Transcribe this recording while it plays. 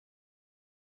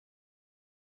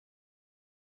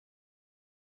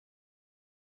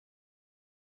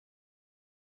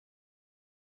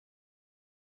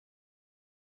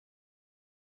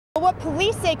What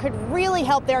police say could really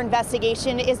help their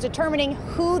investigation is determining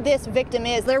who this victim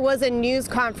is. There was a news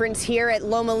conference here at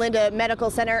Loma Linda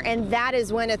Medical Center, and that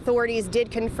is when authorities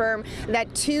did confirm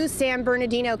that 2 San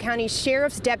Bernardino County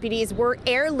Sheriff's deputies were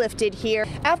airlifted here.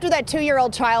 After that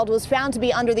 2-year-old child was found to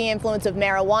be under the influence of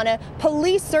marijuana,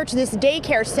 police searched this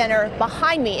daycare center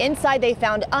behind me. Inside, they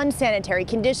found unsanitary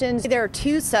conditions. There are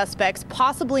 2 suspects,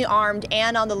 possibly armed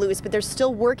and on the loose, but they're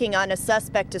still working on a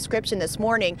suspect description this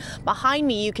morning. Behind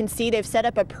me, you can see they've set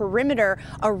up a perimeter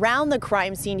around the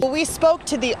crime scene. We spoke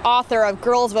to the author of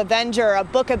Girls of Avenger, a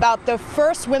book about the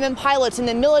first women pilots in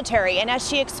the military, and as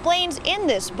she explains in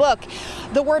this book,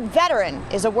 the word veteran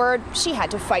is a word she had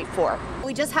to fight for.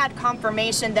 We just had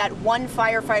confirmation that 1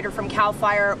 firefighter from CAL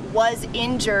FIRE was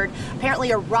injured.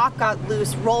 Apparently a rock got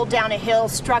loose, rolled down a hill,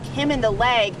 struck him in the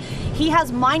leg. He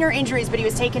has minor injuries, but he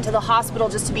was taken to the hospital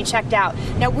just to be checked out.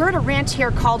 Now, we're at a ranch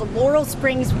here called Laurel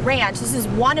Springs Ranch. This is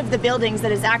one of the buildings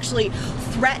that is actually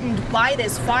threatened by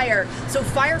this fire. So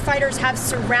firefighters have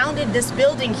surrounded this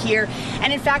building here.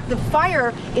 And in fact, the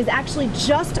fire is actually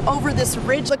just over this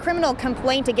ridge. The criminal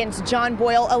complaint against John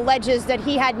Boyle alleges that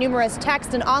he had numerous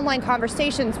text and online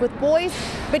conversations with boys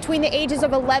between the ages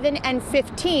of 11 and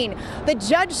 15. The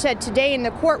judge said today in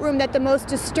the courtroom that the most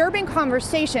disturbing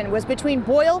conversation was between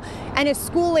Boyle and a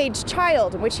school-aged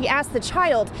child, in which he asked the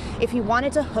child if he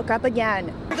wanted to hook up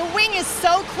again. The wing is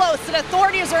so close that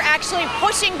authorities are actually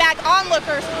pushing back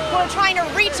onlookers who are trying to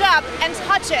reach up and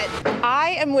touch it.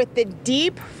 I am with the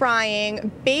deep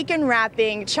frying, bacon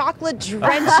wrapping, chocolate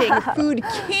drenching food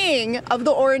king of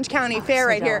the Orange County Fair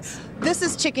right here. This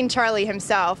is Chicken Charlie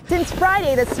himself. Since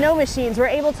Friday, the snow machines were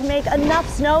able to make enough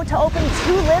snow to open 2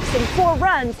 lifts and 4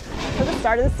 runs for the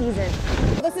start of the season.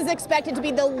 This is expected to be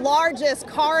the largest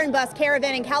car and bus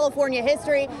caravan in California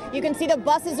history. You can see the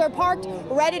buses are parked,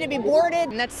 ready to be boarded.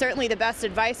 And that's certainly the best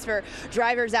advice for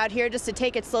drivers out here, just to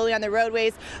take it slowly on the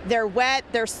roadways. They're wet,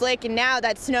 they're slick, and now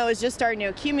that snow is just starting to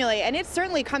accumulate, and it's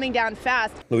certainly coming down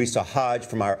fast. Louisa Hodge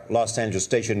from our Los Angeles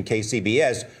station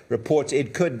KCBS reports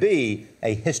it could be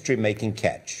a history-making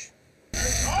catch.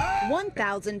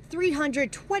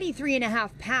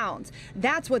 1,323.5 pounds.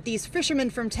 That's what these fishermen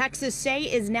from Texas say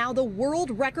is now the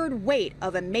world record weight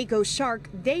of a mako shark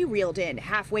they reeled in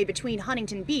halfway between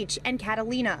Huntington Beach and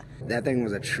Catalina. That thing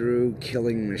was a true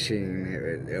killing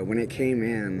machine. When it came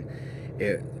in,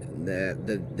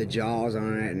 the jaws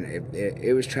on it, and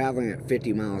it was traveling at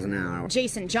 50 miles an hour.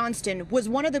 Jason Johnston was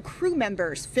one of the crew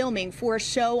members filming for a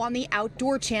show on the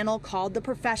outdoor channel called The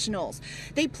Professionals.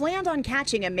 They planned on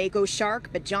catching a mako shark,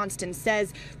 but Johnston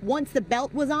says once the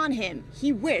belt was on him,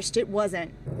 he wished it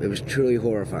wasn't. It was truly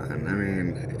horrifying. I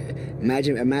mean,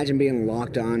 imagine being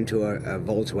locked onto a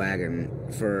Volkswagen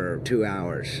for 2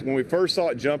 hours. When we first saw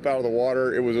it jump out of the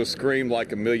water, it was a scream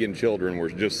like a million children were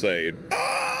just saying, "Oh!"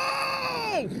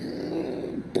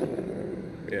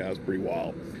 Yeah, it was pretty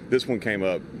wild. This one came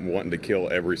up wanting to kill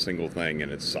every single thing in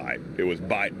its sight. It was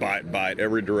bite, bite, bite,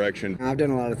 every direction. I've done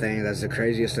a lot of things. That's the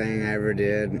craziest thing I ever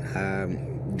did.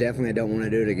 Definitely don't want to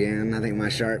do it again. I think my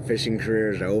shark fishing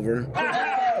career is over.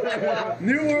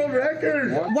 New world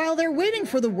record! While they're waiting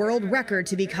for the world record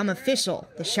to become official,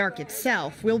 the shark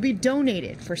itself will be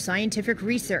donated for scientific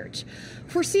research.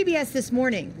 For CBS This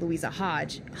Morning, Louisa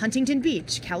Hodge, Huntington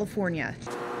Beach, California.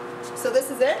 So this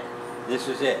is it? This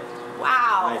is it.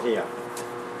 Wow. Right here.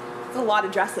 It's a lot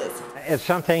of dresses. It's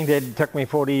something that took me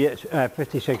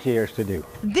 56 years to do.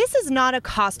 This is not a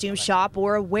costume shop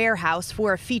or a warehouse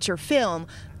for a feature film.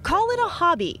 Call it a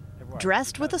hobby,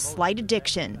 dressed with a slight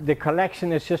addiction. The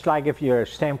collection is just like if you're a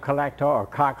stamp collector or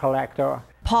car collector.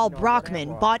 Paul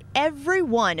Brockman bought every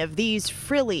one of these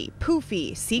frilly,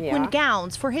 poofy, sequined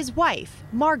gowns for his wife,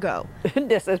 Margot.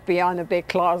 This is beyond a big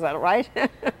closet, right?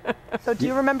 So do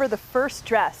you remember the first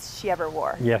dress she ever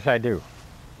wore? Yes, I do.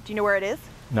 Do you know where it is?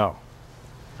 No,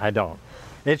 I don't.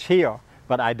 It's here,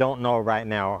 but I don't know right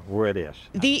now where it is.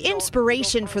 The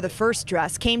inspiration for the first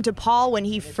dress came to Paul when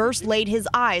he first laid his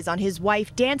eyes on his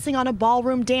wife dancing on a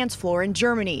ballroom dance floor in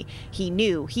Germany. He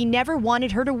knew he never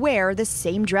wanted her to wear the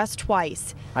same dress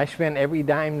twice. I spent every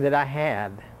dime that I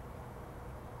had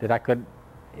that I could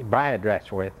buy a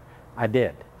dress with, I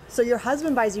did. So your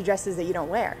husband buys you dresses that you don't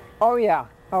wear? Oh yeah,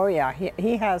 oh yeah.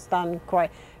 He has done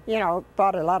quite,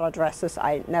 bought a lot of dresses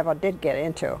I never did get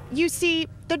into. You see,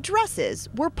 the dresses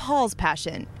were Paul's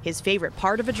passion. His favorite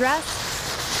part of a dress?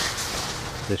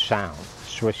 The sound,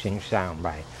 swishing sound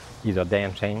by either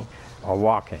dancing or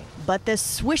walking. But the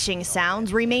swishing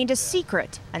sounds remained a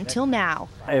secret until now.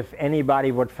 If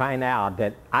anybody would find out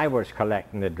that I was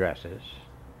collecting the dresses,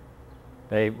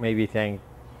 they maybe think,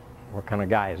 what kind of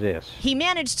guy is this? He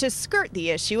managed to skirt the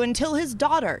issue until his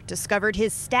daughter discovered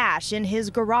his stash in his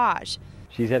garage.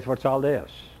 She says, "What's all this?"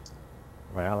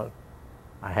 Well,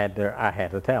 I had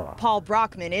to tell her. Paul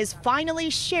Brockman is finally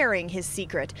sharing his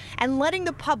secret and letting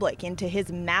the public into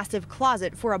his massive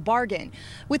closet for a bargain.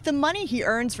 With the money he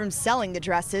earns from selling the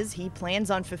dresses, he plans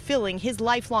on fulfilling his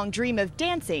lifelong dream of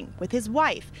dancing with his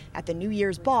wife at the New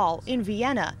Year's ball in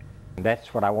Vienna.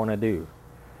 That's what I want to do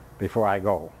before I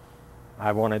go.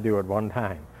 I want to do it one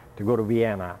time, to go to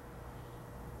Vienna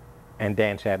and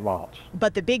dance that waltz.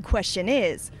 But the big question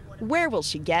is, where will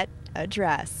she get a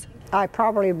dress? I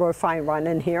probably will find one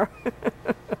in here.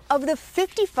 Of the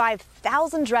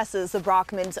 55,000 dresses the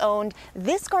Brockmans owned,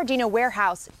 this Gardena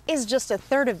warehouse is just a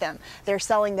third of them. They're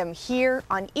selling them here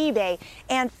on eBay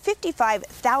and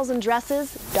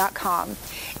 55,000dresses.com.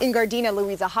 In Gardena,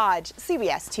 Louisa Hodge,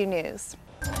 CBS 2 News.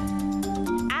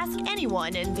 Ask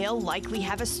anyone and they'll likely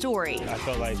have a story. I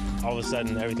felt like all of a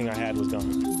sudden everything I had was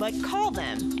gone. But call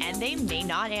them and they may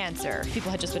not answer. People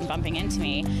had just been bumping into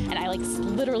me and I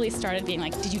literally started being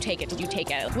like, "Did you take it? Did you take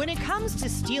it?" When it comes to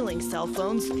stealing cell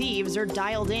phones, thieves are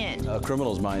dialed in. A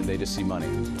criminal's mind, they just see money.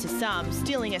 To some,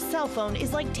 stealing a cell phone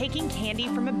is like taking candy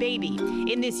from a baby.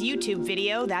 In this YouTube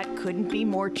video, that couldn't be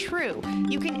more true.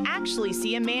 You can actually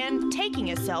see a man taking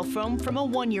a cell phone from a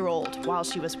 1-year-old while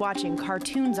she was watching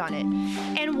cartoons on it.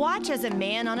 And watch as a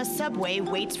man on a subway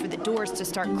waits for the doors to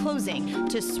start closing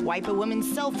to swipe a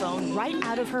woman's cell phone right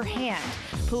out of her hand.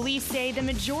 Police say the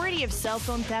majority of cell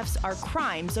phone thefts are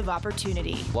crimes of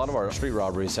opportunity. A lot of our street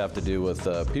robberies have to do with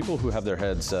people who have their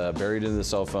heads buried in the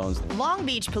cell phones. Long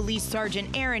Beach Police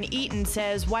Sergeant Aaron Eaton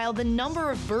says while the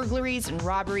number of burglaries and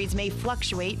robberies may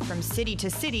fluctuate from city to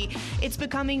city, it's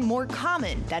becoming more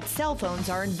common that cell phones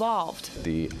are involved.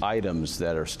 The items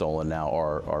that are stolen now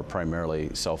are primarily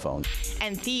cell phones.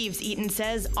 And thieves, Eaton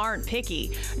says, aren't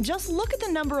picky. Just look at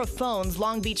the number of phones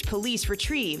Long Beach police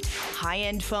retrieved.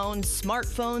 High-end phones,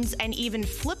 smartphones, and even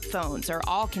flip phones are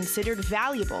all considered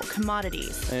valuable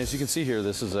commodities. And as you can see here,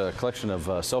 this is a collection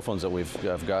of cell phones that we've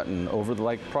gotten over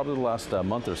probably the last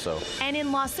month or so. And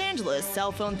in Los Angeles,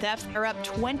 cell phone thefts are up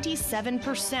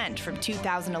 27% from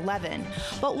 2011.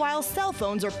 But while cell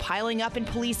phones are piling up in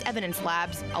police evidence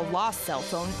labs, a lost cell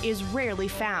phone is rarely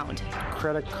found.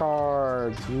 Credit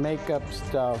cards, makeup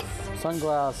stuff,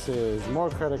 sunglasses, more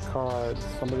credit cards,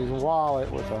 somebody's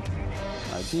wallet with a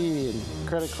ID and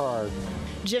credit card.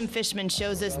 Jim Fishman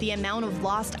shows us the amount of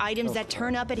lost items that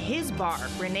turn up at his bar,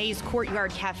 Renee's Courtyard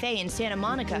Cafe in Santa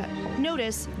Monica.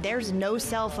 Notice there's no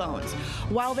cell phones.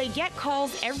 While they get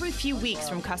calls every few weeks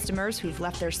from customers who've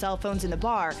left their cell phones in the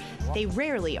bar, they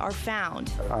rarely are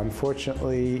found.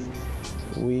 Unfortunately,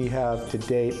 we have to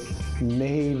date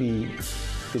maybe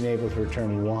been able to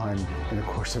return one in the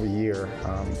course of a year.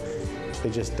 They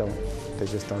just don't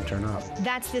turn up.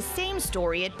 That's the same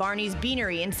story at Barney's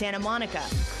Beanery in Santa Monica.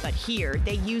 But here,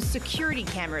 they use security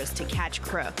cameras to catch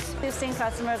crooks. We've seen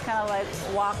customers kind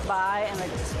of walk by and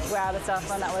grab a cell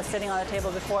phone that was sitting on the table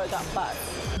before it got buzzed.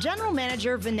 General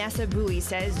Manager Vanessa Bowie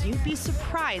says you'd be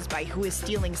surprised by who is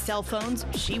stealing cell phones.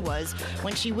 She was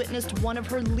when she witnessed one of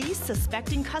her least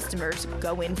suspecting customers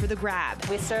go in for the grab.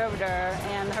 We served her,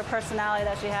 and her personality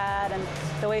that she had and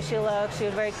the way she looked, she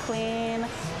was very clean.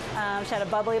 She had a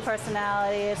bubbly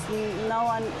personality. No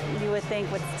one you would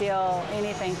think would steal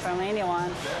anything from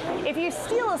anyone. If you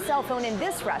steal a cell phone in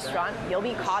this restaurant, you'll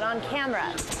be caught on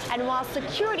camera. And while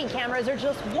security cameras are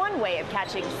just one way of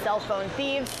catching cell phone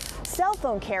thieves, cell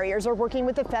phone carriers are working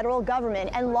with the federal government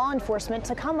and law enforcement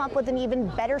to come up with an even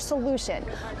better solution.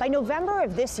 By November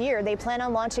of this year, they plan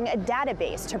on launching a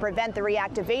database to prevent the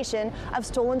reactivation of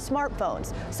stolen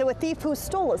smartphones, so a thief who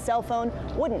stole a cell phone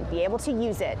wouldn't be able to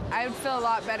use it. I would feel a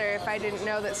lot better if I didn't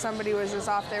know that somebody was just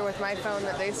off there with my phone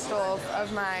that they stole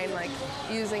of mine,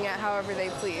 using it however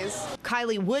they please.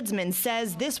 Kylie Woodsman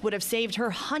says this would have saved her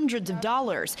hundreds of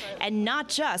dollars, and not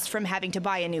just from having to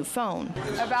buy a new phone.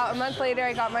 About a month later,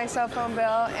 I got my cell phone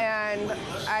bill, and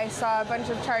I saw a bunch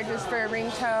of charges for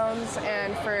ringtones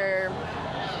and for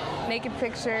naked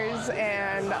pictures,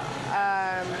 and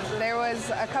there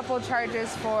was a couple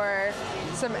charges for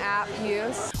some app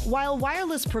use. While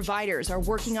wireless providers are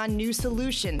working on new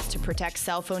solutions to protect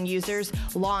cell phone users,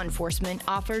 law enforcement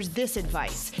offers this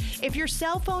advice. If your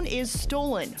cell phone is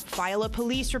stolen, file a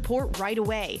police report right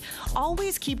away.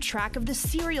 Always keep track of the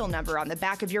serial number on the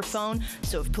back of your phone,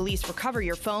 so if police recover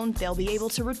your phone, they'll be able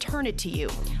to return it to you.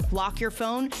 Lock your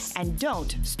phone, and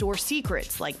don't store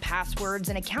secrets like passwords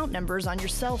and account numbers on your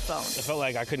cell phone. I felt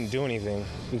like I couldn't do anything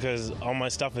because all my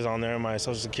stuff is on there, my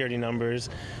social security numbers,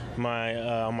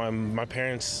 my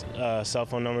parents' cell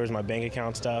phone numbers, my bank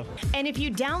account stuff. And if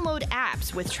you download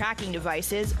apps with tracking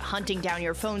devices, hunting down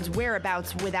your phone's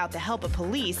whereabouts without the help of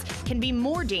police can be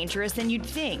more dangerous than you'd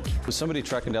think. With somebody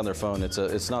tracking down their phone,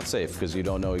 it's not safe because you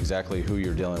don't know exactly who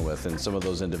you're dealing with, and some of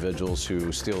those individuals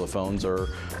who steal the phones are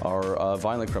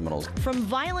violent criminals. From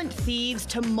violent thieves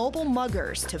to mobile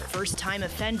muggers to first-time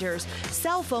offenders,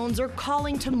 cell phones are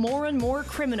calling to more and more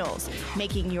criminals,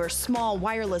 making your small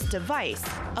wireless device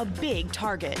a big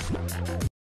target.